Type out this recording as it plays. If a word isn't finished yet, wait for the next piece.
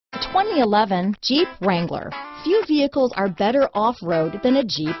2011 Jeep Wrangler. Few vehicles are better off-road than a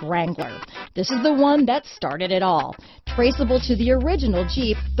Jeep Wrangler. This is the one that started it all. Traceable to the original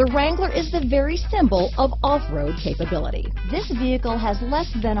Jeep, the Wrangler is the very symbol of off-road capability. This vehicle has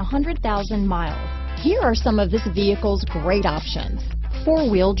less than 100,000 miles. Here are some of this vehicle's great options: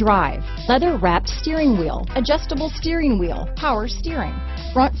 four-wheel drive, leather-wrapped steering wheel, adjustable steering wheel, power steering,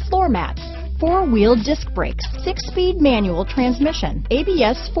 front floor mats, four-wheel disc brakes, 6-speed manual transmission,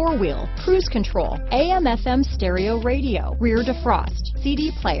 ABS four-wheel, cruise control, AM/FM stereo radio, rear defrost,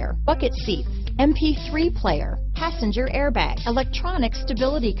 CD player, bucket seats, MP3 player, passenger airbag, electronic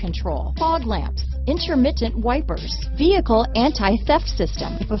stability control, fog lamps, intermittent wipers, vehicle anti-theft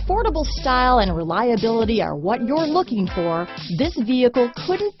system. If affordable style and reliability are what you're looking for, this vehicle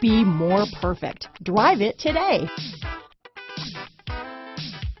couldn't be more perfect. Drive it today.